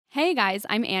Hey guys,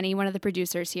 I'm Annie, one of the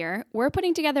producers here. We're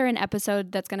putting together an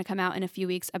episode that's going to come out in a few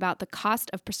weeks about the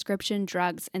cost of prescription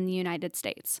drugs in the United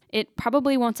States. It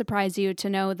probably won't surprise you to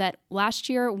know that last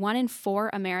year, 1 in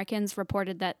 4 Americans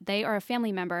reported that they or a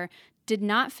family member did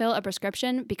not fill a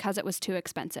prescription because it was too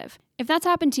expensive. If that's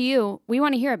happened to you, we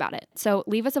want to hear about it. So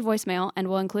leave us a voicemail and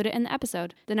we'll include it in the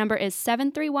episode. The number is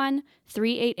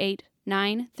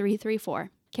 731-388-9334.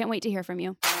 Can't wait to hear from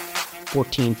you.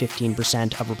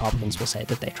 14-15% of Republicans will say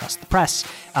that they trust the press.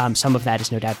 Some of that is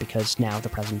no doubt because now the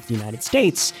president of the United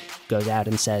States goes out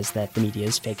and says that the media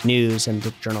is fake news and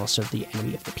the journalists are the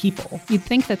enemy of the people. You'd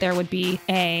think that there would be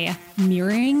a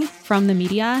mirroring from the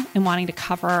media and wanting to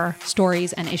cover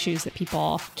stories and issues that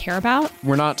people care about.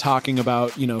 We're not talking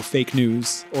about, fake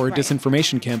news or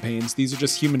disinformation campaigns. These are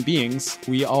just human beings.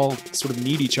 We all sort of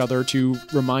need each other to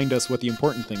remind us what the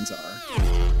important things are.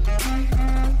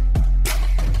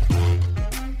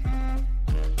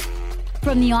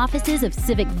 From the offices of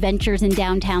Civic Ventures in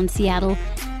downtown Seattle,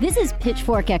 this is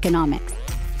Pitchfork Economics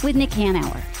with Nick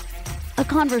Hanauer. A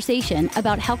conversation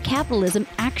about how capitalism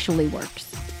actually works.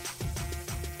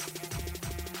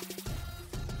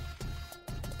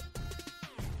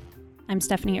 I'm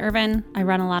Stephanie Irvin. I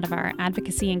run a lot of our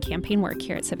advocacy and campaign work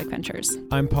here at Civic Ventures.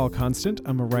 I'm Paul Constant.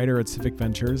 I'm a writer at Civic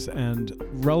Ventures, and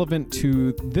relevant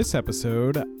to this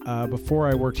episode, before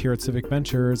I worked here at Civic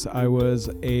Ventures, I was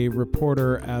a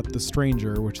reporter at The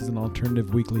Stranger, which is an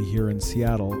alternative weekly here in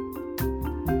Seattle.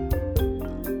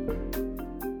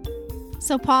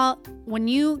 So, Paul, when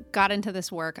you got into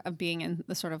this work of being in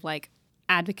the sort of like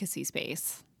advocacy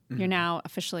space, you're now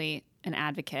officially an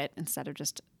advocate instead of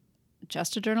just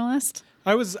a journalist?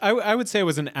 I would say I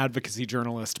was an advocacy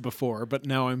journalist before, but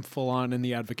now I'm full on in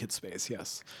the advocate space,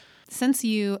 yes. Since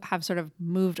you have sort of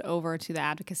moved over to the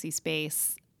advocacy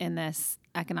space in this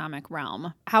economic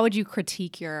realm, how would you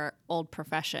critique your old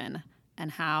profession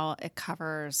and how it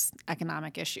covers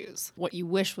economic issues? What you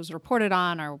wish was reported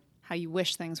on or how you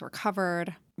wish things were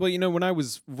covered? Well, when I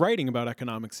was writing about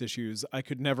economics issues, I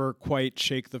could never quite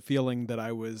shake the feeling that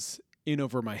I was in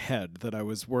over my head, that I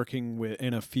was working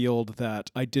in a field that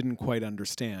I didn't quite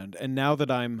understand. And now that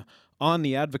I'm on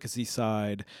the advocacy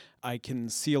side, I can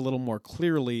see a little more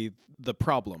clearly the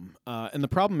problem. And the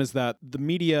problem is that the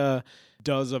media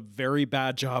does a very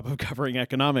bad job of covering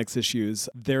economics issues.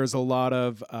 There's a lot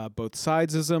of both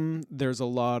sidesism. There's a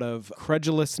lot of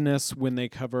credulousness when they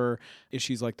cover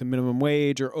issues like the minimum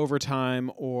wage or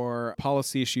overtime or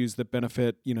policy issues that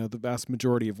benefit, the vast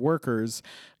majority of workers.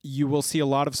 You will see a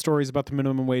lot of stories about the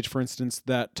minimum wage, for instance,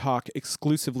 that talk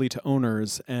exclusively to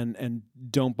owners and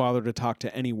don't bother to talk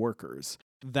to any workers.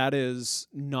 That is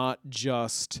not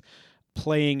just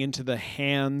playing into the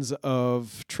hands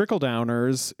of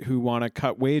trickle-downers who want to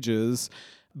cut wages,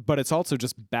 but it's also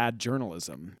just bad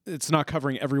journalism. It's not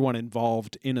covering everyone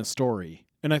involved in a story.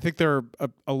 And I think there are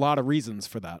a lot of reasons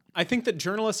for that. I think that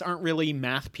journalists aren't really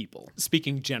math people,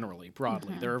 speaking generally,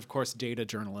 broadly. There are, of course, data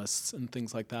journalists and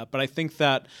things like that. But I think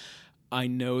that I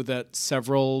know that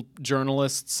several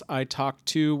journalists I talked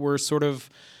to were sort of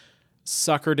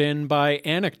suckered in by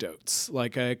anecdotes,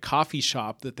 like a coffee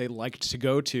shop that they liked to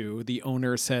go to. The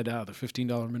owner said, the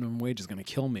 $15 minimum wage is going to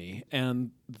kill me.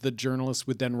 And the journalist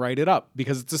would then write it up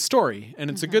because it's a story and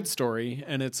it's a good story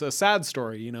and it's a sad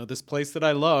story. This place that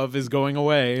I love is going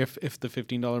away if the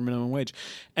 $15 minimum wage.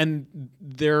 And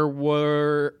there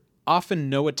were often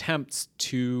no attempts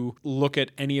to look at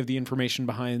any of the information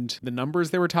behind the numbers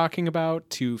they were talking about,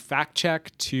 to fact check,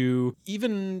 to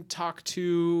even talk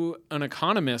to an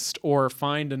economist or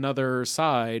find another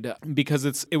side,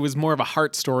 because it was more of a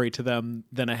heart story to them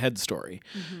than a head story.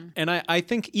 And I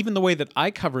think even the way that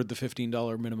I covered the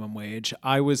 $15 minimum wage,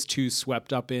 I was too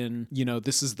swept up in,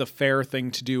 this is the fair thing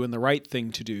to do and the right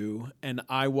thing to do. And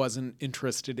I wasn't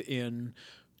interested in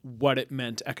what it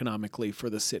meant economically for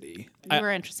the city. You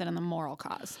were interested in the moral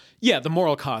cause. Yeah, the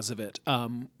moral cause of it.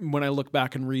 When I look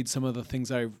back and read some of the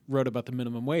things I wrote about the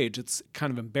minimum wage, it's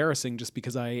kind of embarrassing just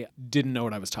because I didn't know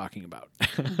what I was talking about.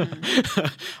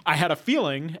 I had a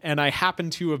feeling, and I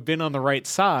happened to have been on the right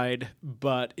side,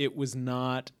 but it was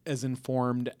not as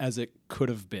informed as it could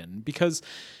have been. Because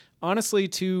honestly,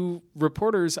 to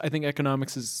reporters, I think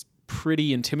economics is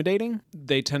pretty intimidating.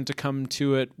 They tend to come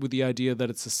to it with the idea that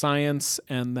it's a science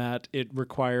and that it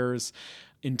requires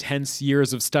intense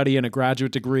years of study and a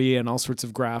graduate degree and all sorts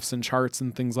of graphs and charts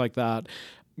and things like that.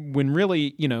 When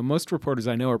really, most reporters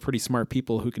I know are pretty smart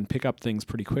people who can pick up things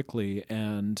pretty quickly.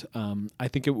 And I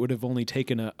think it would have only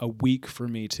taken a week for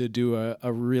me to do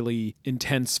a really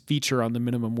intense feature on the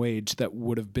minimum wage that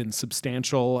would have been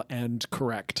substantial and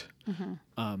correct.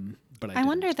 But I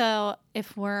wonder, though,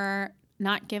 if we're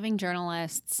not giving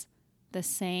journalists the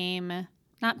same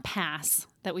not pass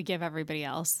that we give everybody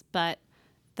else, but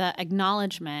the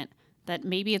acknowledgement that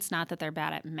maybe it's not that they're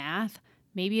bad at math,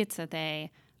 maybe it's that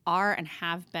they are and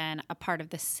have been a part of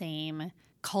the same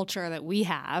culture that we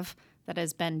have that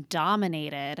has been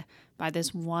dominated by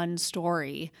this one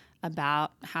story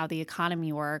about how the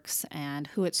economy works and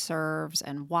who it serves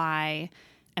and why.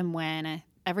 And when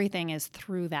everything is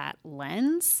through that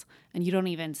lens and you don't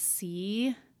even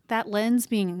see that lens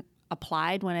being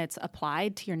applied when it's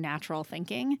applied to your natural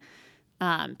thinking,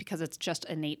 because it's just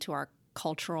innate to our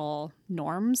cultural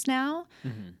norms now,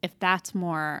 if that's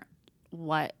more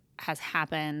what has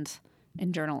happened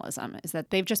in journalism, is that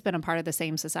they've just been a part of the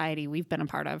same society we've been a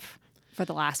part of for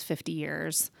the last 50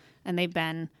 years, and they've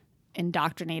been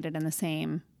indoctrinated in the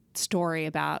same story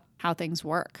about how things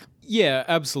work. Yeah,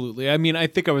 absolutely. I mean, I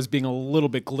think I was being a little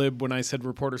bit glib when I said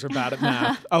reporters are bad at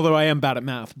math, although I am bad at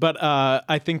math. But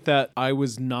I think that I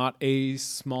was not a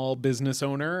small business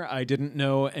owner. I didn't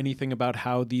know anything about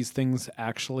how these things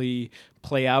actually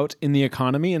play out in the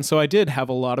economy. And so I did have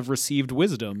a lot of received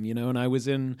wisdom, and I was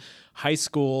in high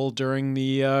school during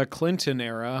the Clinton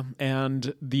era.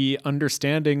 And the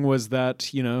understanding was that,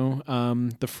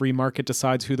 the free market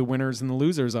decides who the winners and the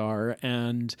losers are.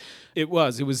 And it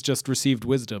was just received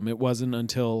wisdom. It wasn't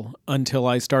until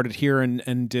I started here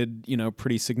and did,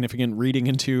 pretty significant reading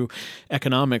into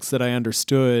economics that I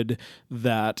understood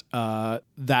that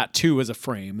that too is a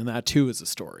frame and that too is a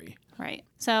story. Right.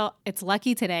 So it's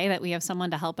lucky today that we have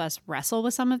someone to help us wrestle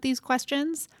with some of these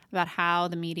questions about how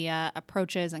the media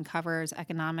approaches and covers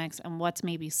economics and what's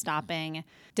maybe stopping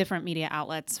different media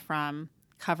outlets from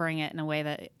covering it in a way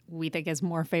that we think is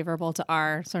more favorable to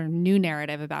our sort of new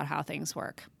narrative about how things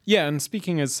work. Yeah, and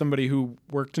speaking as somebody who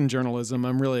worked in journalism,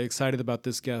 I'm really excited about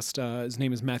this guest. His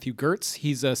name is Matthew Gertz.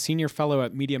 He's a senior fellow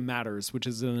at Media Matters, which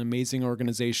is an amazing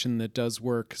organization that does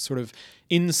work sort of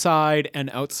inside and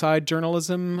outside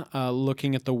journalism,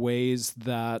 looking at the ways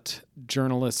that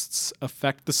journalists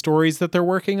affect the stories that they're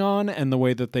working on and the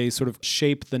way that they sort of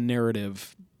shape the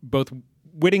narrative, both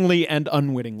wittingly and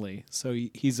unwittingly. So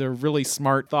he's a really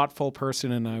smart, thoughtful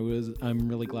person, and I'm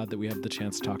really glad that we had the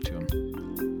chance to talk to him.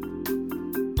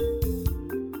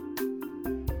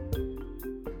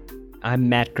 I'm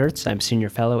Matt Gertz. I'm senior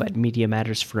fellow at Media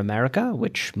Matters for America,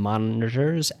 which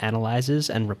monitors, analyzes,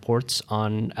 and reports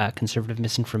on conservative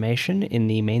misinformation in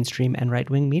the mainstream and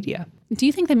right-wing media. Do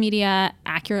you think the media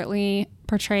accurately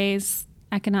portrays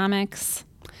economics?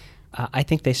 I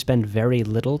think they spend very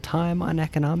little time on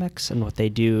economics, and what they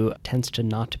do tends to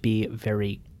not be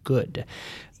very good.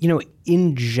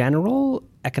 In general,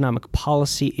 economic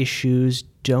policy issues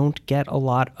don't get a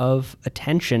lot of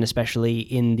attention, especially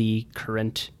in the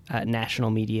current national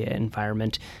media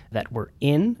environment that we're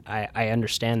in. I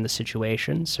understand the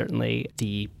situation. Certainly,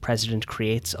 the president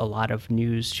creates a lot of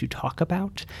news to talk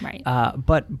about. Right.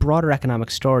 But broader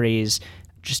economic stories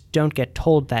just don't get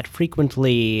told that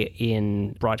frequently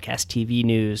in broadcast TV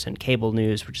news and cable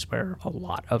news, which is where a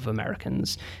lot of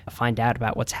Americans find out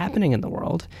about what's happening in the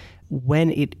world.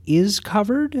 When it is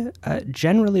covered,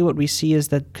 generally what we see is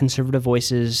that conservative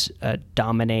voices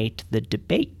dominate the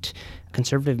debate.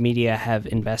 Conservative media have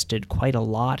invested quite a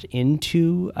lot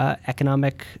into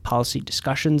economic policy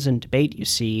discussions and debate. You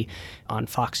see on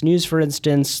Fox News, for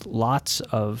instance, lots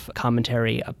of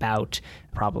commentary about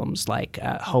problems like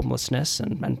homelessness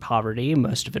and poverty,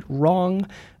 most of it wrong,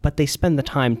 but they spend the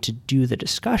time to do the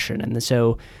discussion. And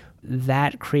so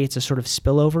that creates a sort of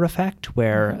spillover effect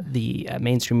where the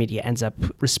mainstream media ends up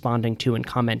responding to and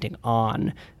commenting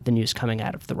on the news coming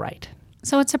out of the right.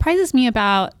 So what surprises me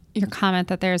about your comment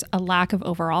that there's a lack of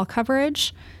overall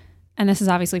coverage, and this is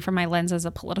obviously from my lens as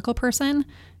a political person,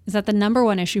 is that the number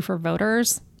one issue for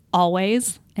voters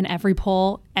always in every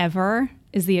poll ever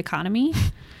is the economy.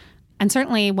 And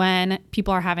certainly when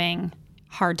people are having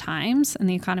hard times and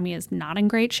the economy is not in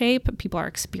great shape, people are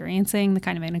experiencing the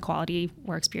kind of inequality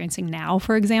we're experiencing now,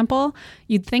 for example,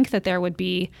 you'd think that there would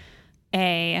be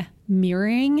a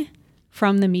mirroring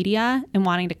from the media in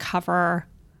wanting to cover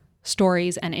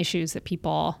stories and issues that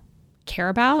people care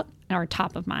about and are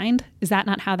top of mind. Is that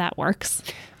not how that works?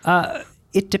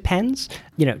 It depends.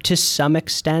 To some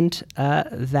extent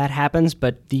that happens,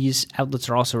 but these outlets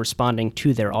are also responding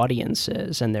to their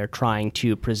audiences, and they're trying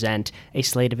to present a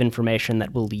slate of information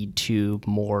that will lead to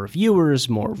more viewers,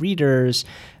 more readers,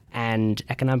 and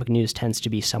economic news tends to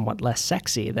be somewhat less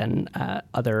sexy than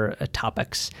other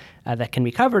topics that can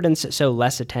be covered, and so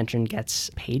less attention gets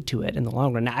paid to it in the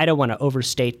long run. Now, I don't want to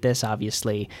overstate this,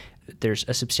 obviously. There's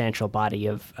a substantial body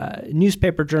of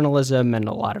newspaper journalism and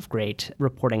a lot of great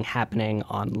reporting happening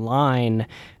online.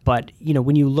 But,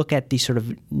 when you look at the sort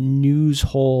of news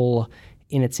whole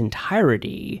in its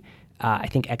entirety, I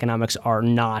think economics are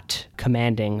not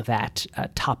commanding that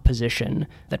top position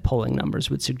that polling numbers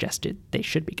would suggest they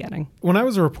should be getting. When I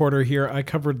was a reporter here, I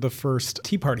covered the first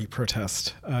Tea Party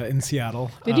protest in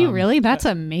Seattle. Did you really? That's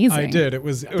amazing. I did.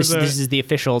 This is the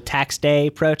official tax day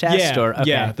protest?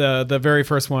 Yeah, the very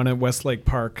first one at Westlake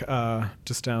Park,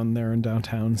 just down there in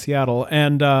downtown Seattle.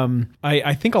 And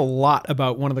I think a lot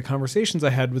about one of the conversations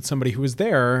I had with somebody who was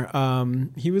there.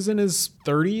 He was in his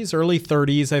 30s, early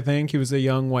 30s, I think. He was a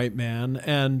young white man.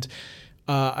 And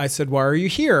I said, "Why are you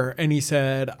here?" And he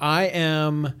said, "I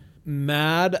am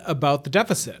mad about the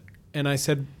deficit." And I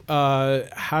said,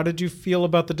 "How did you feel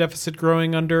about the deficit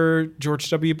growing under George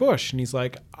W. Bush?" And he's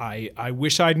like, I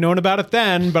wish I'd known about it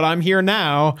then, but I'm here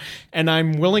now. And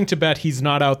I'm willing to bet he's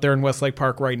not out there in Westlake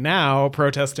Park right now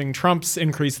protesting Trump's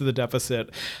increase of the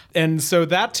deficit. And so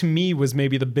that to me was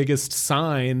maybe the biggest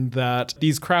sign that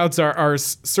these crowds are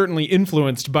certainly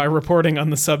influenced by reporting on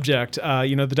the subject.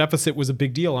 The deficit was a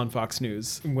big deal on Fox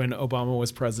News when Obama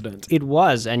was president. It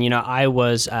was. And, I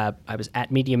was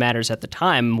at Media Matters at the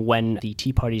time when the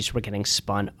Tea Parties were getting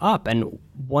spun up. And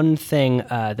one thing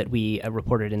that we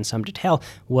reported in some detail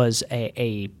was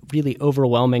a really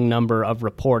overwhelming number of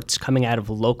reports coming out of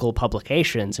local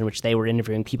publications in which they were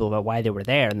interviewing people about why they were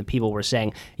there. And the people were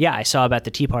saying, yeah, I saw about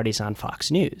the Tea Parties on Fox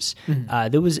News. Mm-hmm.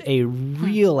 There was a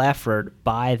real effort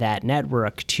by that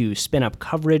network to spin up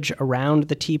coverage around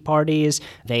the Tea Parties.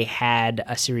 They had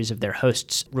a series of their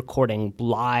hosts recording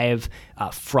live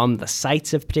from the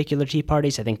sites of particular Tea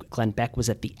Parties. I think Glenn Beck was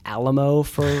at the Alamo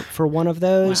for one of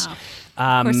those. Wow.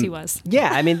 Of course he was.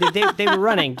 Yeah, I mean, they were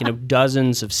running,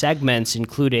 dozens of segments,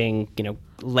 including,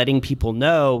 letting people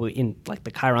know in like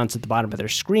the chyrons at the bottom of their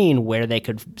screen where they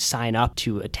could sign up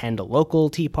to attend a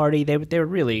local Tea Party. They were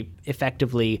really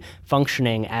effectively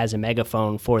functioning as a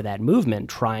megaphone for that movement,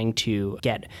 trying to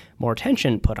get more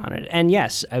attention put on it. And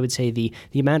yes, I would say the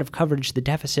amount of coverage the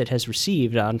deficit has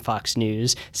received on Fox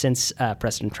News since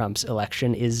President Trump's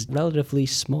election is relatively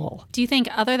small. Do you think,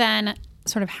 other than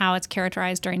sort of how it's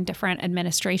characterized during different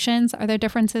administrations, are there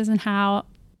differences in how,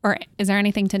 or is there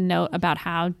anything to note about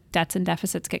how debts and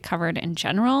deficits get covered in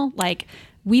general? Like,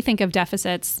 we think of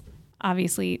deficits,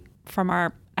 obviously, from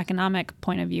our economic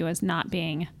point of view as not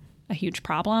being a huge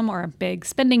problem, or big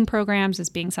spending programs as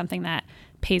being something that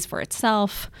pays for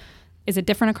itself. Is it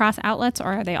different across outlets,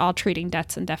 or are they all treating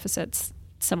debts and deficits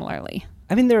similarly?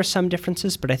 I mean, there are some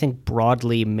differences, but I think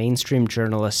broadly mainstream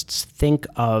journalists think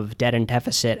of debt and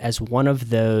deficit as one of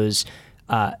those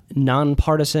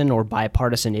nonpartisan or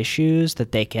bipartisan issues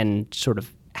that they can sort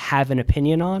of have an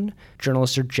opinion on.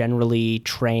 Journalists are generally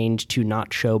trained to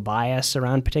not show bias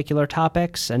around particular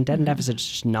topics, and debt and deficit is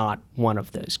just not one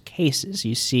of those cases.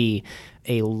 You see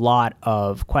a lot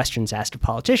of questions asked of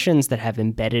politicians that have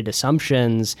embedded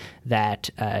assumptions that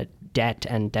debt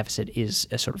and deficit is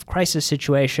a sort of crisis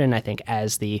situation. I think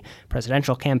as the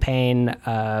presidential campaign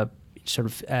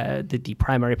the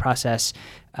primary process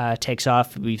takes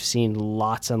off, we've seen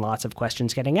lots and lots of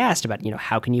questions getting asked about,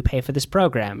 how can you pay for this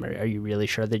program? Are you really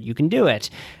sure that you can do it?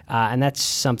 And that's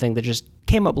something that just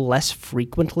came up less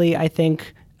frequently, I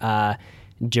think,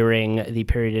 during the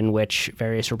period in which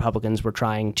various Republicans were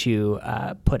trying to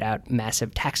put out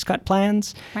massive tax cut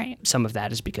plans. Right. Some of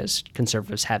that is because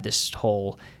conservatives have this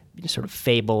whole sort of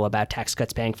fable about tax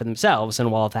cuts paying for themselves. And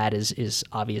while that is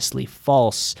obviously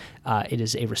false, it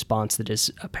is a response that is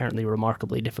apparently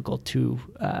remarkably difficult to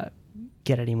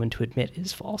get anyone to admit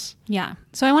is false. Yeah.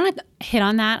 So I want to hit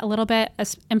on that a little bit,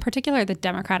 in particular the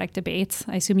Democratic debates.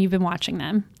 I assume you've been watching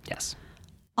them. Yes.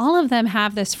 All of them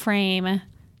have this frame.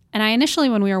 And I initially,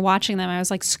 when we were watching them, I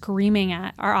was like screaming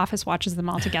at, our office watches them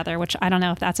all together, which I don't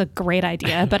know if that's a great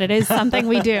idea, but it is something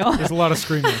we do. There's a lot of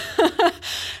screaming.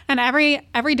 And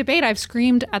every debate I've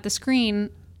screamed at the screen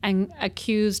and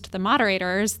accused the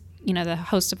moderators, the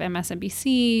hosts of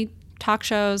MSNBC talk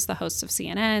shows, the hosts of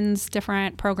CNN's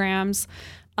different programs,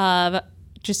 of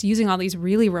just using all these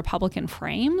really Republican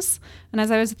frames. And as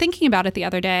I was thinking about it the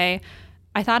other day,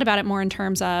 I thought about it more in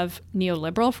terms of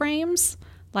neoliberal frames.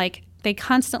 Like, they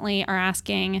constantly are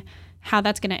asking how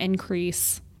that's going to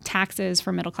increase taxes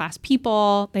for middle-class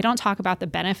people. They don't talk about the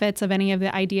benefits of any of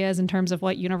the ideas in terms of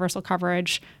what universal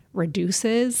coverage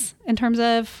reduces in terms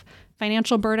of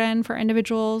financial burden for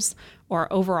individuals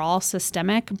or overall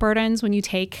systemic burdens when you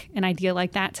take an idea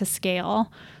like that to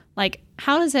scale. Like,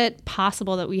 how is it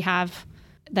possible that we have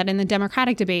that in the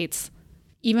Democratic debates,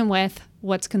 even with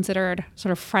what's considered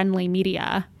sort of friendly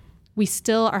media, we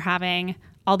still are having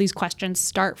all these questions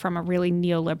start from a really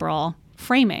neoliberal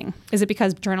framing? Is it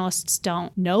because journalists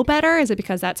don't know better? Is it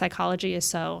because that psychology is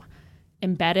so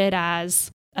embedded as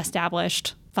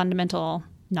established fundamental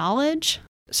knowledge?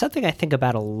 Something I think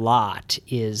about a lot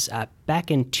is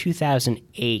back in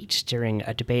 2008 during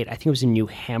a debate, I think it was in New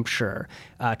Hampshire,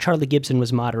 Charlie Gibson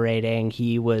was moderating.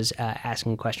 He was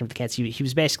asking a question of the candidates. He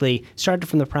was basically started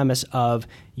from the premise of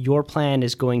your plan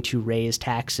is going to raise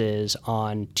taxes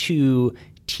on 2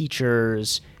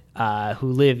 teachers who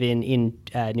live in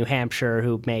New Hampshire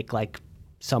who make like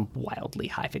some wildly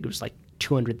high figure. It was like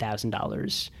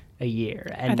 $200,000 a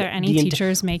year. And are there any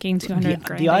teachers making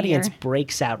 $200,000 the audience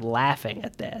breaks out laughing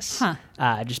at this,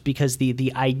 just because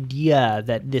the idea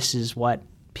that this is what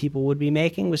people would be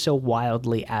making was so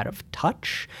wildly out of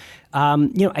touch.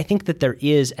 I think that there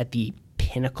is at the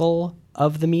pinnacle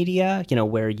of the media,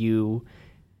 where you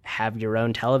have your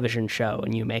own television show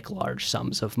and you make large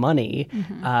sums of money,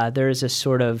 there is a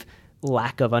sort of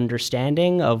lack of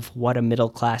understanding of what a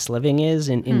middle-class living is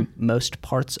in most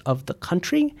parts of the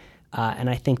country. And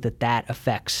I think that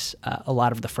affects a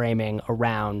lot of the framing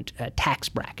around tax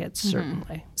brackets,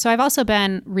 certainly. So I've also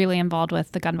been really involved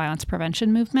with the gun violence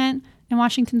prevention movement in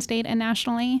Washington State and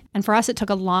nationally. And for us, it took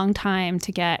a long time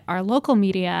to get our local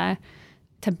media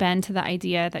to bend to the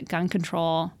idea that gun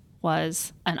control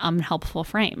was an unhelpful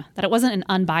frame, that it wasn't an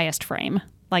unbiased frame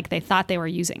like they thought they were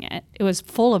using it. It was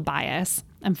full of bias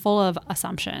and full of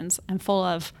assumptions and full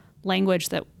of language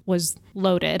that was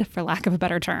loaded, for lack of a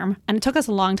better term. And it took us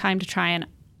a long time to try and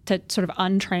to sort of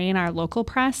untrain our local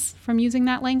press from using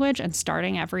that language and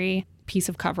starting every piece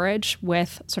of coverage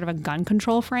with sort of a gun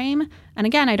control frame. And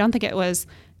again, I don't think it was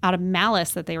out of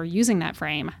malice that they were using that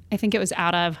frame. I think it was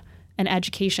out of an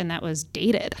education that was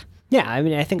dated. Yeah, I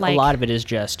mean, I think a lot of it is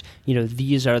just,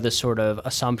 these are the sort of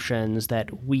assumptions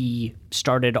that we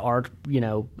started our,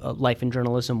 life in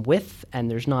journalism with,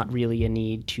 and there's not really a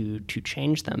need to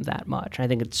change them that much. And I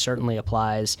think it certainly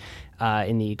applies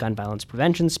in the gun violence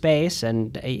prevention space,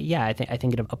 and I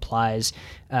think it applies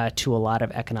to a lot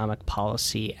of economic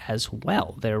policy as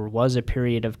well. There was a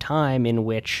period of time in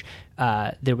which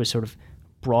there was sort of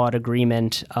broad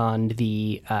agreement on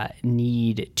the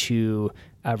need to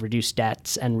reduce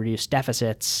debts and reduce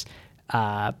deficits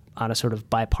on a sort of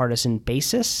bipartisan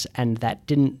basis. And that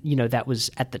didn't, that was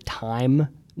at the time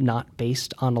not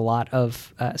based on a lot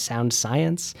of sound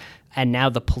science. And now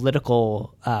the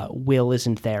political will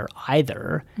isn't there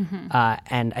either.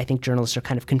 And I think journalists are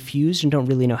kind of confused and don't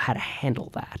really know how to handle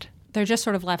that. They're just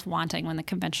sort of left wanting when the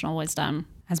conventional wisdom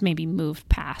has maybe moved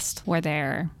past where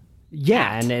they're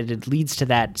and it leads to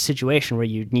that situation where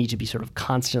you need to be sort of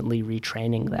constantly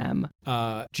retraining them.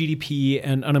 GDP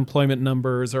and unemployment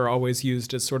numbers are always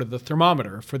used as sort of the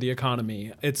thermometer for the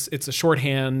economy. It's a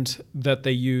shorthand that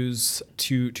they use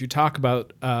to talk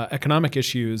about economic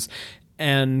issues,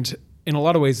 and in a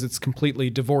lot of ways, it's completely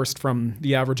divorced from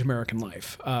the average American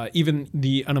life. Even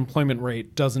the unemployment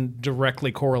rate doesn't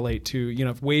directly correlate to,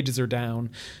 if wages are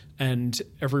down and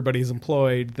everybody's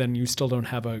employed, then you still don't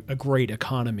have a great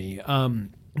economy.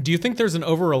 Do you think there's an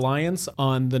over-reliance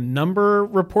on the number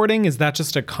reporting? Is that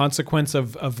just a consequence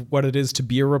of what it is to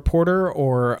be a reporter,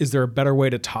 or is there a better way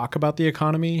to talk about the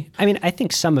economy? I mean, I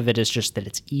think some of it is just that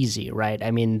it's easy, right? I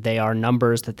mean, they are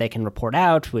numbers that they can report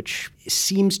out, which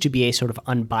seems to be a sort of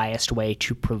unbiased way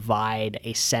to provide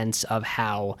a sense of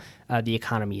how the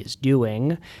economy is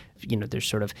doing. There's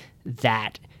sort of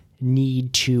that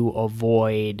need to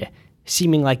avoid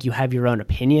seeming like you have your own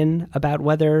opinion about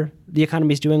whether the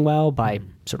economy is doing well by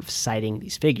sort of citing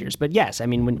these figures. But yes, I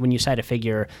mean, when you cite a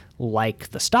figure like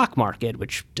the stock market,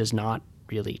 which does not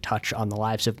really touch on the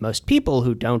lives of most people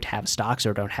who don't have stocks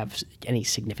or don't have any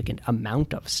significant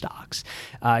amount of stocks,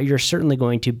 you're certainly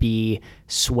going to be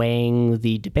swaying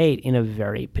the debate in a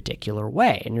very particular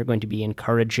way. And you're going to be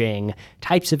encouraging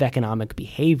types of economic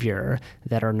behavior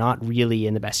that are not really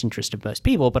in the best interest of most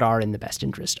people, but are in the best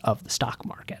interest of the stock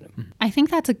market. I think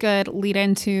that's a good lead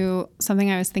into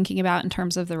something I was thinking about in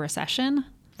terms of the recession.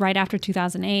 Right after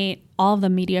 2008, all of the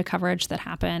media coverage that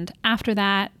happened after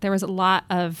that, there was a lot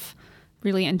of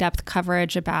really in-depth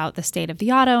coverage about the state of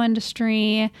the auto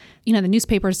industry. The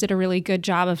newspapers did a really good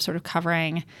job of sort of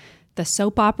covering the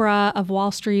soap opera of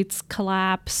Wall Street's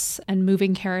collapse and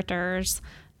moving characters.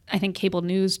 I think cable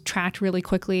news tracked really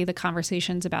quickly the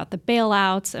conversations about the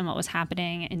bailouts and what was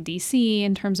happening in DC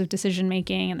in terms of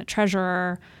decision-making and the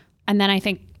treasurer. And then I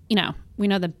think, we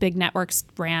know the big networks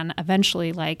ran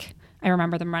eventually, I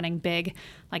remember them running big,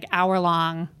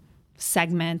 hour-long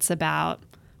segments about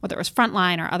whether it was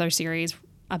Frontline or other series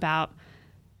about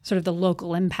sort of the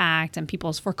local impact and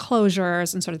people's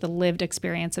foreclosures and sort of the lived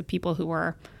experience of people who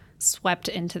were swept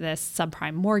into this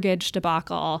subprime mortgage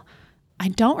debacle. I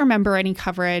don't remember any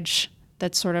coverage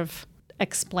that sort of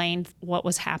explained what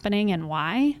was happening and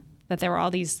why, that there were all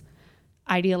these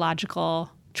ideological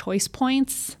choice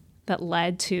points that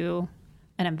led to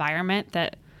an environment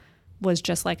that was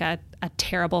just like a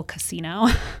terrible casino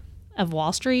of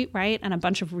Wall Street, right? And a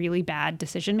bunch of really bad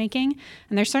decision making.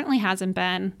 And there certainly hasn't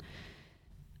been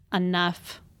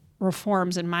enough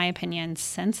reforms, in my opinion,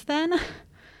 since then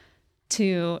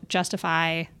to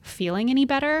justify feeling any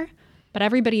better. But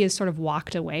everybody has sort of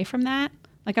walked away from that.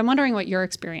 Like, I'm wondering what your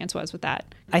experience was with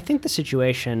that. I think the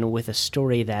situation with a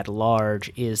story that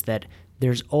large is that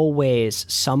there's always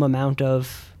some amount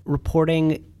of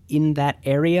reporting in that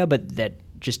area, but that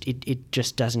just it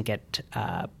just doesn't get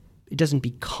it doesn't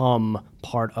become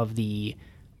part of the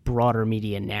broader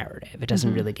media narrative. It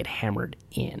doesn't really get hammered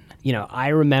in. You know, I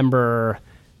remember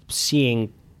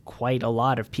seeing quite a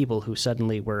lot of people who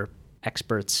suddenly were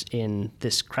experts in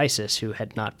this crisis who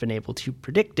had not been able to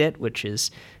predict it, which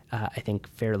is, I think,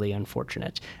 fairly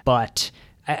unfortunate. But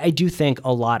I do think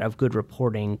a lot of good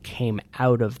reporting came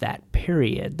out of that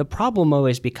period. The problem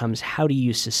always becomes, how do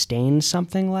you sustain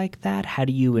something like that? How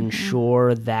do you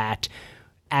ensure that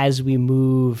as we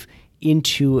move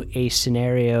into a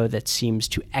scenario that seems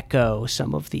to echo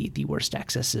some of the worst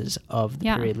excesses of the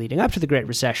period leading up to the Great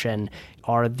Recession,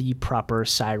 are the proper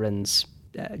sirens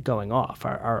going off?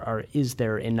 Is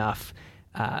there enough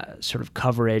sort of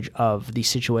coverage of the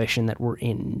situation that we're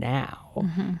in now?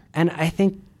 And I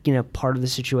think, you know, part of the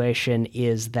situation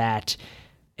is that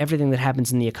everything that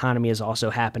happens in the economy is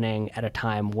also happening at a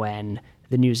time when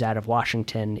the news out of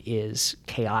Washington is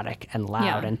chaotic and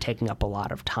loud and taking up a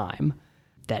lot of time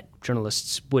that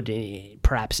journalists would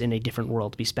perhaps in a different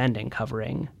world be spending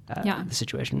covering the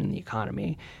situation in the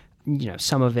economy. You know,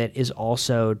 some of it is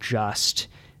also just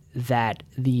that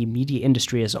the media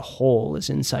industry as a whole is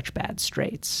in such bad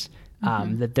straits.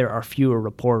 That there are fewer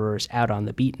reporters out on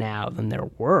the beat now than there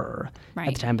were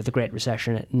at the time of the Great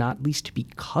Recession, not least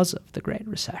because of the Great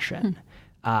Recession.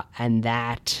 And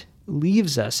that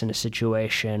leaves us in a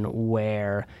situation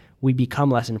where we become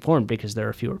less informed because there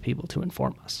are fewer people to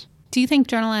inform us. Do you think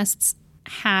journalists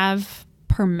have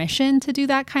permission to do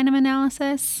that kind of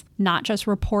analysis? Not just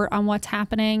report on what's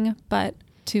happening, but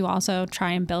to also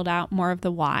try and build out more of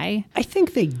the why? I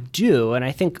think they do, and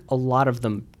I think a lot of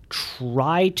them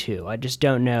try to. I just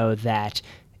don't know that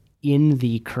in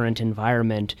the current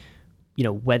environment, you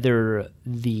know, whether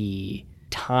the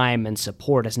time and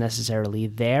support is necessarily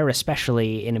there,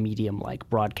 especially in a medium like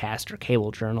broadcast or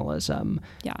cable journalism,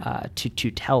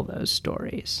 to tell those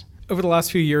stories. Over the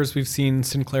last few years, we've seen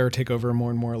Sinclair take over more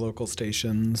and more local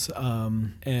stations,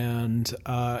 and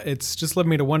it's just led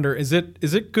me to wonder, is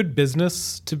it good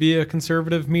business to be a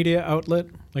conservative media outlet?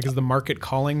 Like, is the market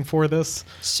calling for this?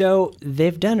 So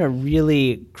they've done a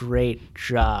really great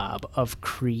job of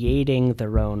creating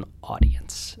their own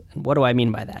audience. And what do I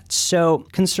mean by that? So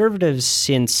conservatives,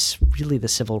 since really the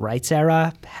civil rights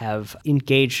era, have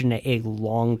engaged in a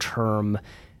long-term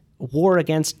war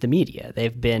against the media.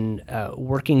 They've been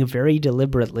working very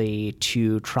deliberately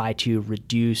to try to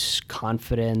reduce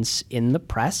confidence in the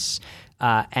press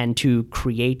and to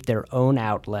create their own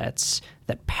outlets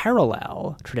that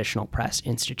parallel traditional press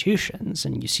institutions.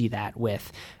 And you see that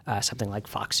with something like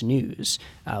Fox News,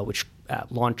 which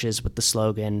launches with the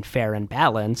slogan "Fair and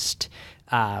Balanced,"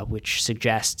 which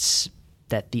suggests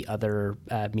that the other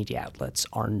media outlets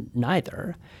are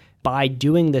neither. By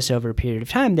doing this over a period of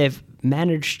time, they've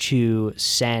managed to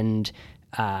send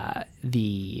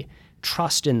the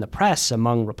trust in the press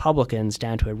among Republicans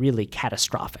down to a really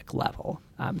catastrophic level.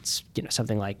 It's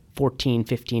something like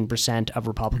 15% of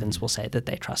Republicans will say that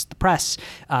they trust the press.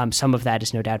 Some of that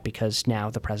is no doubt because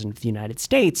now the President of the United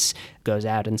States goes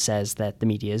out and says that the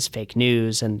media is fake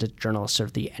news and that journalists are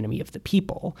the enemy of the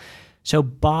people. So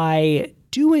by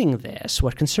doing this,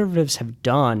 what conservatives have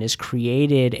done is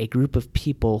created a group of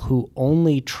people who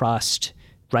only trust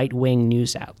right-wing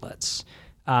news outlets.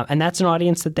 And that's an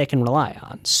audience that they can rely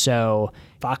on. So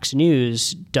Fox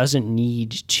News doesn't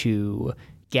need to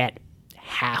get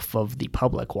half of the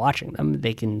public watching them.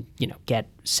 They can, get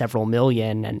several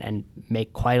million and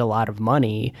make quite a lot of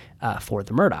money for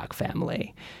the Murdoch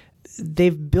family.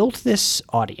 They've built this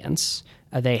audience.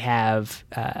 They have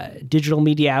digital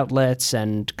media outlets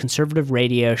and conservative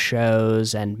radio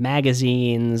shows and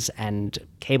magazines and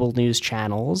cable news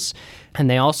channels. And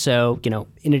they also,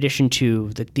 in addition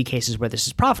to the cases where this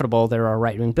is profitable, there are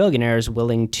right-wing billionaires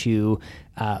willing to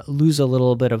lose a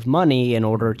little bit of money in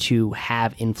order to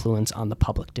have influence on the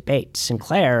public debate.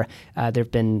 Sinclair, there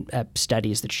have been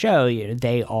studies that show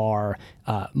they are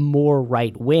more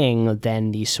right-wing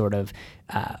than the sort of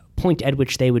point at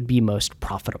which they would be most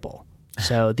profitable.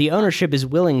 So the ownership is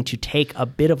willing to take a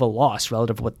bit of a loss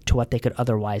relative to what they could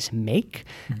otherwise make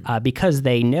because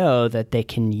they know that they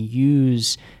can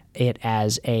use it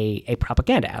as a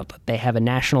propaganda outlet. They have a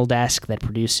national desk that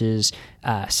produces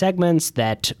segments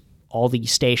that all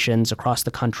these stations across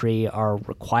the country are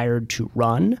required to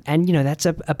run. And, that's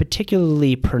a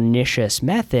particularly pernicious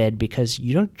method because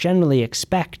you don't generally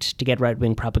expect to get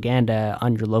right-wing propaganda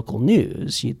on your local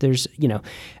news.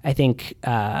 I think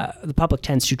the public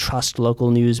tends to trust local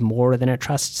news more than it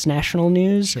trusts national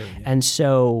news. Sure, yeah. And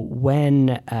so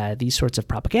when these sorts of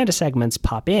propaganda segments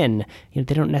pop in, they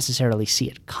don't necessarily see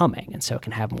it coming. And so it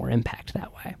can have more impact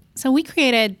that way. So we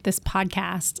created this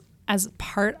podcast as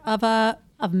part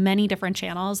of many different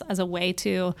channels as a way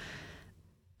to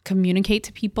communicate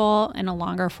to people in a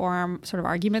longer form sort of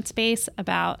argument space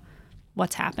about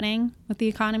what's happening with the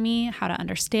economy, how to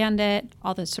understand it,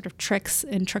 all those sort of tricks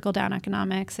in trickle-down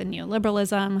economics and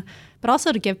neoliberalism, but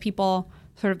also to give people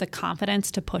sort of the confidence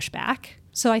to push back.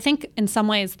 So I think in some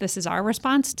ways this is our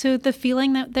response to the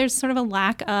feeling that there's sort of a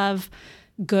lack of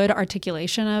good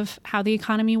articulation of how the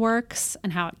economy works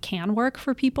and how it can work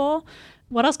for people.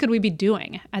 What else could we be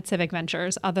doing at Civic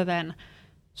Ventures other than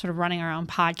sort of running our own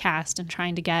podcast and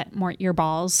trying to get more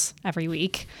earballs every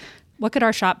week? What could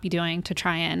our shop be doing to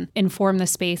try and inform the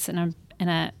space in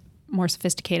a more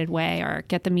sophisticated way or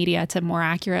get the media to more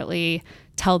accurately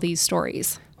tell these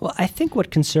stories? Well, I think what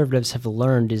conservatives have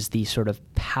learned is the sort of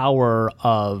power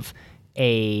of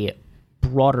a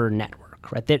broader network.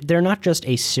 Right? They're not just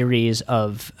a series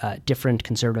of different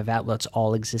conservative outlets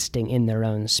all existing in their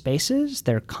own spaces.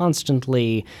 They're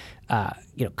constantly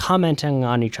commenting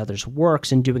on each other's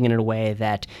works and doing it in a way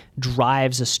that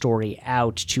drives a story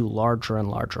out to larger and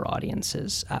larger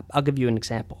audiences. I'll give you an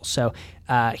example. So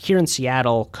here in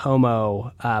Seattle,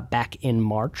 KOMO, back in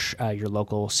March, your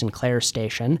local Sinclair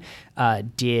station,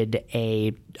 did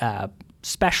a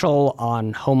special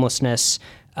on homelessness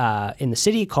in the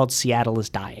city called Seattle is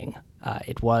Dying.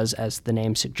 It was, as the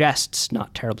name suggests,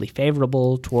 not terribly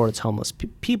favorable towards homeless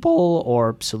people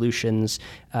or solutions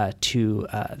to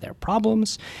their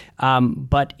problems,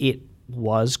 but it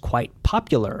was quite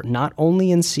popular, not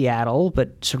only in Seattle,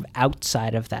 but sort of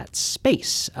outside of that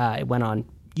space. It went on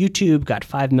YouTube, got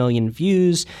 5 million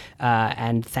views,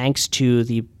 and thanks to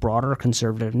the broader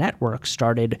conservative network,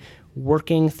 started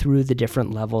working through the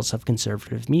different levels of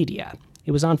conservative media.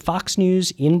 It was on Fox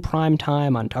News in prime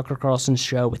time on Tucker Carlson's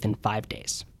show within 5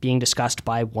 days, being discussed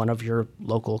by one of your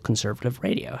local conservative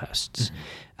radio hosts.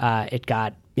 Mm-hmm. It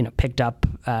got picked up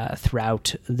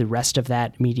throughout the rest of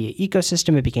that media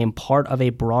ecosystem. It became part of a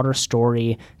broader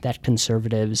story that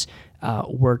conservatives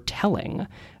were telling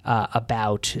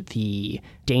about the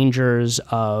dangers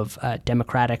of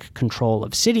democratic control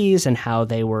of cities and how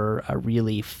they were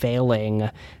really failing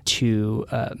to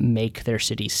make their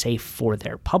cities safe for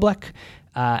their public.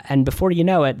 And before you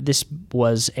know it, this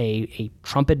was a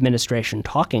Trump administration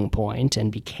talking point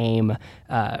and became,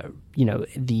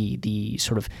 the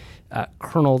sort of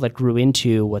kernel that grew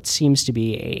into what seems to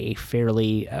be a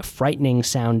fairly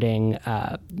frightening-sounding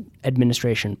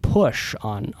administration push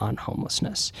on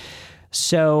homelessness.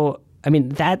 So, I mean,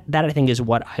 that I think is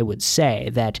what I would say,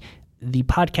 that the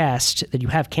podcast that you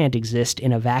have can't exist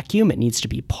in a vacuum. It needs to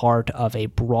be part of a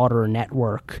broader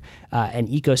network, an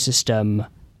ecosystem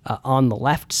on the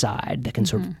left side that can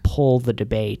sort of pull the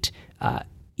debate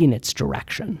in its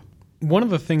direction. One of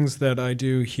the things that I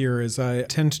do here is I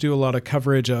tend to do a lot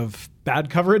of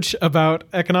bad coverage about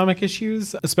economic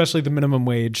issues, especially the minimum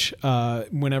wage.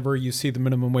 Whenever you see the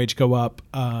minimum wage go up,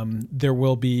 there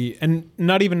will be, and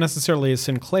not even necessarily a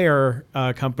Sinclair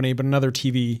company, but another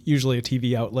usually a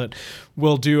TV outlet,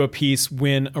 will do a piece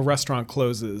when a restaurant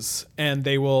closes, and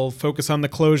they will focus on the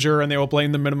closure and they will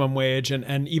blame the minimum wage.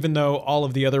 And even though all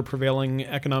of the other prevailing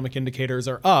economic indicators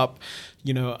are up,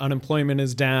 unemployment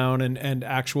is down and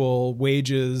actual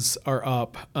wages are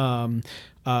up,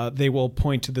 they will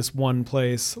point to this one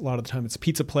place, a lot of the time it's a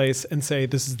pizza place, and say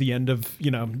this is the end of,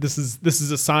 this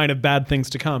is a sign of bad things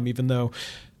to come, even though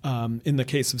in the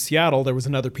case of Seattle, there was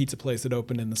another pizza place that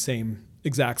opened in the same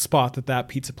exact spot that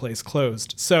pizza place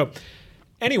closed. So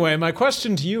anyway, my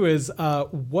question to you is,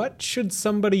 what should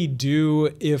somebody do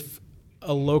if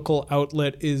a local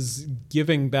outlet is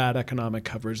giving bad economic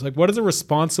coverage? Like, what is a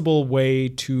responsible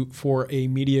way for a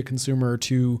media consumer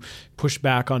to push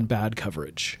back on bad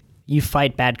coverage? You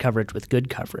fight bad coverage with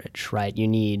good coverage, right? You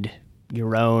need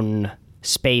your own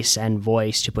space and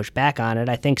voice to push back on it.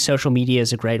 I think social media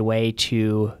is a great way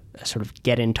to sort of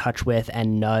get in touch with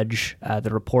and nudge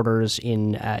the reporters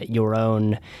in your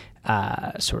own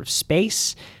sort of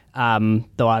space.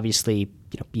 Though obviously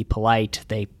be polite.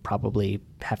 They probably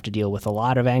have to deal with a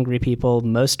lot of angry people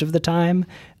most of the time.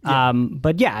 Yeah.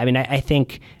 But yeah, I mean, I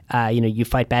think, you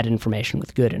fight bad information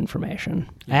with good information.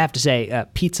 Yeah. I have to say,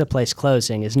 pizza place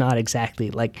closing is not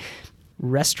exactly like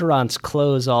restaurants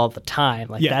close all the time.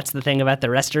 Like that's the thing about the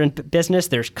restaurant business.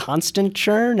 There's constant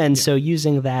churn. And so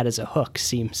using that as a hook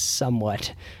seems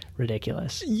somewhat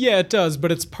ridiculous. Yeah, it does,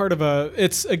 but it's part of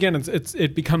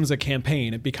it becomes a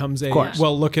campaign. It becomes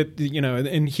look at,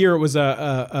 and here it was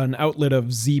an outlet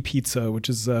of Z Pizza, which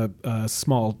is a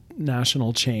small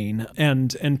national chain,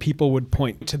 and people would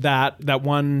point to that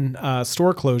one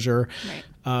store closure. Right.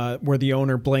 Where the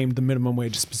owner blamed the minimum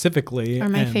wage specifically. Or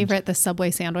my favorite, the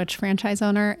Subway sandwich franchise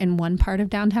owner in one part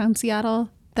of downtown Seattle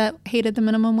that hated the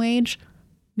minimum wage.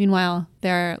 Meanwhile,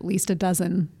 there are at least a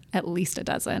dozen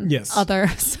other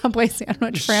Subway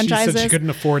sandwich franchises. She said she couldn't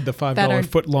afford the $5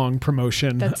 footlong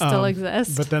promotion. That still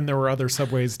exists. But then there were other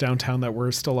Subways downtown that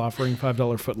were still offering $5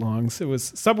 footlongs.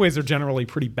 Subways are generally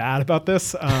pretty bad about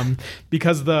this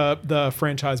because the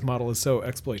franchise model is so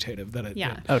exploitative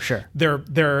that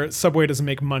their Subway doesn't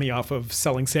make money off of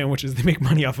selling sandwiches. They make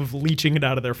money off of leeching it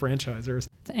out of their franchisers.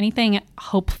 Anything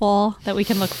hopeful that we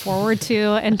can look forward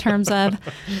to in terms of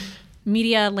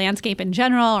media landscape in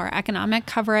general or economic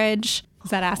coverage? Is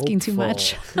that asking too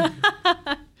much?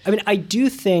 I mean, I do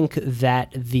think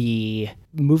that the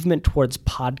movement towards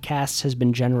podcasts has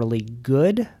been generally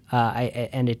good,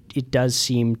 and it does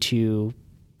seem to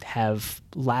have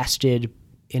lasted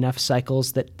enough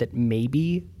cycles that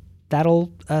maybe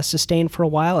that'll sustain for a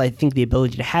while. I think the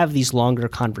ability to have these longer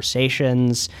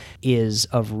conversations is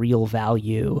of real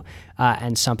value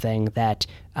and something that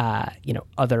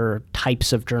other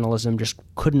types of journalism just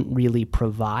couldn't really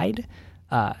provide.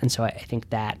 And so I think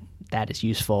that is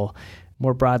useful.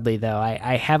 More broadly, though,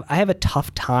 I have a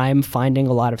tough time finding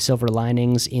a lot of silver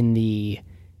linings in the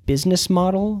business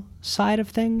model side of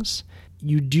things.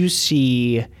 You do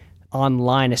see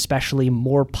online, especially,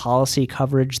 more policy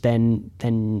coverage than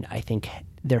I think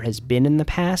there has been in the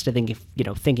past. I think if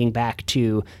thinking back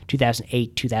to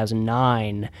 2008,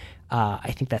 2009,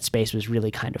 I think that space was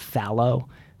really kind of fallow,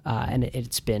 and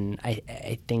it's been.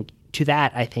 I think to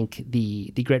that, I think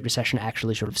the Great Recession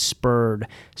actually sort of spurred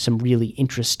some really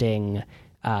interesting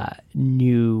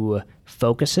new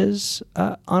focuses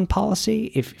on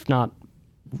policy, if not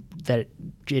that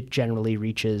it generally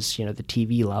reaches the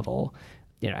TV level.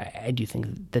 I do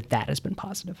think that has been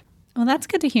positive. Well, that's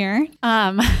good to hear.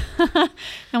 And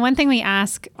one thing we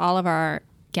ask all of our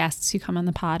guests who come on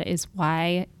the pod is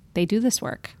why they do this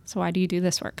work. So why do you do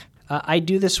this work? I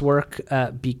do this work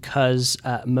because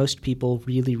most people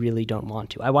really, really don't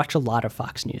want to. I watch a lot of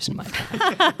Fox News in my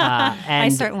time. I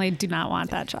certainly do not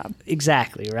want that job.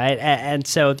 Exactly, right? And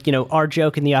so, our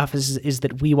joke in the office is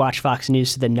that we watch Fox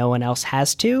News so that no one else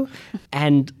has to.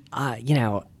 And,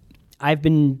 I've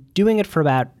been doing it for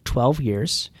about 12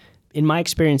 years. In my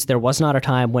experience, there was not a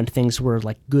time when things were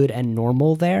like good and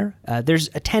normal there. There's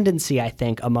a tendency, I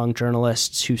think, among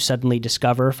journalists who suddenly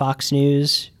discover Fox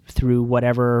News through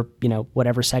whatever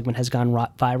segment has gone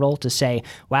viral to say,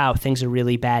 wow, things are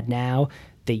really bad now.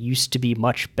 They used to be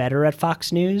much better at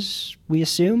Fox News, we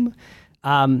assume.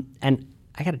 And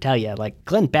I got to tell you, like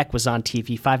Glenn Beck was on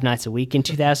TV 5 nights a week in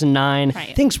 2009.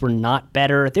 Right. Things were not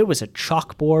better. There was a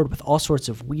chalkboard with all sorts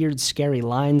of weird, scary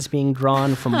lines being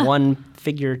drawn from one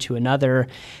figure to another.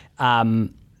 But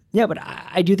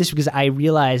I do this because I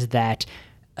realize that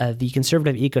the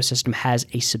conservative ecosystem has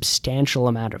a substantial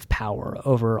amount of power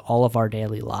over all of our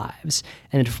daily lives.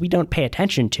 And if we don't pay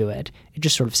attention to it, it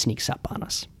just sort of sneaks up on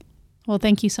us. Well,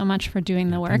 thank you so much for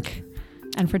doing the work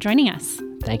and for joining us.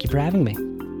 Thank you for having me.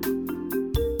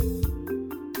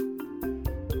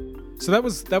 So that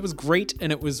was great,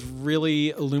 and it was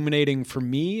really illuminating for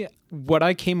me. What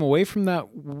I came away from that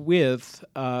with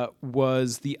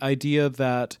was the idea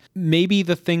that maybe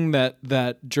the thing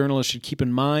that journalists should keep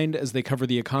in mind as they cover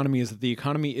the economy is that the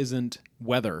economy isn't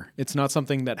weather. It's not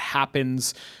something that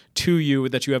happens to you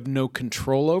that you have no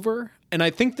control over. And I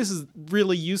think this is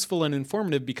really useful and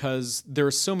informative because there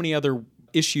are so many other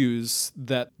issues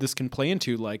that this can play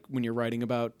into, like when you're writing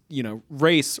about,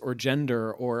 race or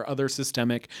gender or other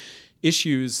systemic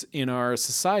issues in our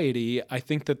society. I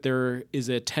think that there is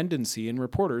a tendency in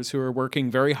reporters who are working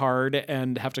very hard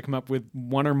and have to come up with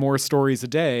one or more stories a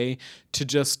day to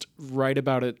just write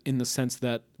about it in the sense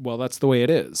that, well, that's the way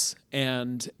it is.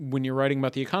 And when you're writing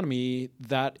about the economy,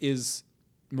 that is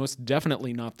most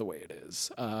definitely not the way it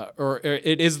is. Or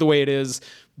it is the way it is,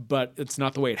 but it's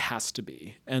not the way it has to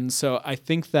be. And so I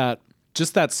think that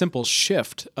just that simple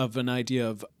shift of an idea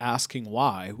of asking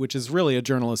why, which is really a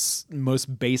journalist's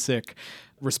most basic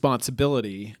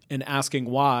responsibility, and asking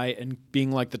why and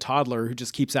being like the toddler who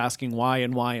just keeps asking why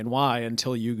and why and why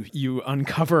until you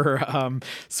uncover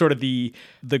sort of the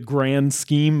grand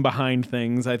scheme behind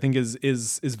things, I think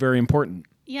is very important.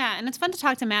 Yeah, and it's fun to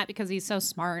talk to Matt because he's so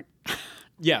smart.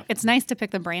 Yeah. It's nice to pick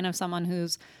the brain of someone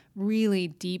who's really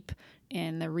deep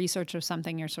in the research of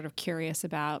something you're sort of curious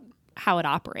about how it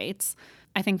operates.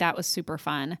 I think that was super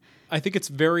fun. I think it's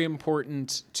very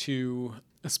important to,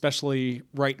 especially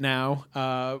right now,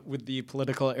 with the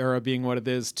political era being what it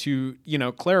is, to,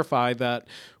 clarify that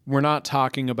we're not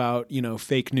talking about,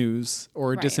 fake news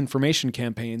or disinformation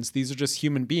campaigns. These are just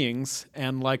human beings.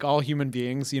 And like all human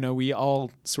beings, we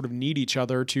all sort of need each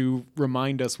other to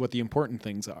remind us what the important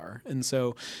things are. And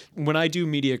so when I do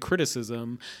media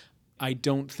criticism, I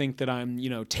don't think that I'm,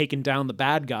 taking down the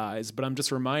bad guys, but I'm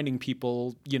just reminding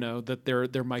people, that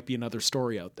there might be another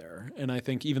story out there. And I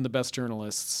think even the best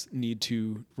journalists need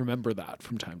to remember that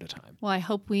from time to time. Well, I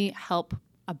hope we help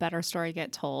a better story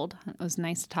get told. It was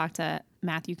nice to talk to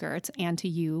Matthew Gertz and to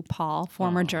you, Paul,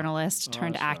 former journalist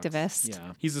turned activist.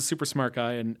 Yeah, he's a super smart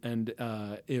guy. And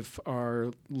if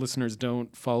our listeners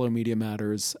don't follow Media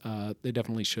Matters, they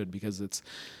definitely should, because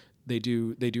they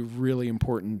do really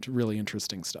important, really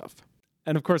interesting stuff.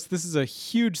 And of course, this is a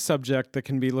huge subject that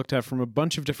can be looked at from a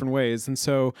bunch of different ways. And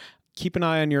so keep an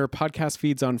eye on your podcast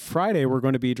feeds. On Friday, we're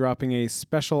going to be dropping a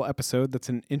special episode that's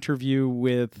an interview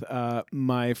with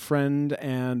my friend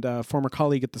and former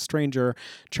colleague at The Stranger,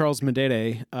 Charles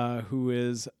Medede, who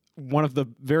is one of the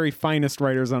very finest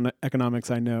writers on economics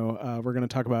I know. We're going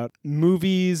to talk about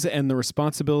movies and the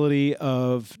responsibility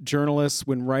of journalists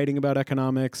when writing about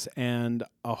economics and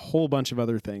a whole bunch of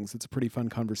other things. It's a pretty fun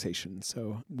conversation.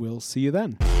 So we'll see you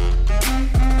then.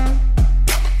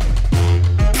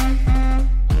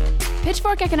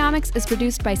 Pitchfork Economics is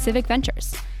produced by Civic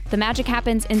Ventures. The magic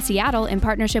happens in Seattle in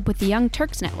partnership with the Young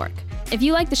Turks Network. If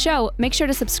you like the show, make sure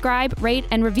to subscribe, rate,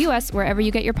 and review us wherever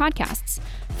you get your podcasts.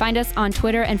 Find us on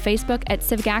Twitter and Facebook at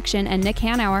Civic Action and Nick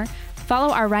Hanauer.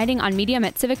 Follow our writing on Medium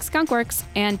at Civic Skunkworks,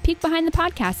 and peek behind the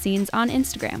podcast scenes on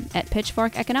Instagram at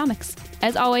Pitchfork Economics.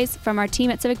 As always, from our team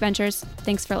at Civic Ventures,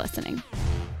 thanks for listening.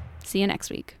 See you next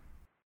week.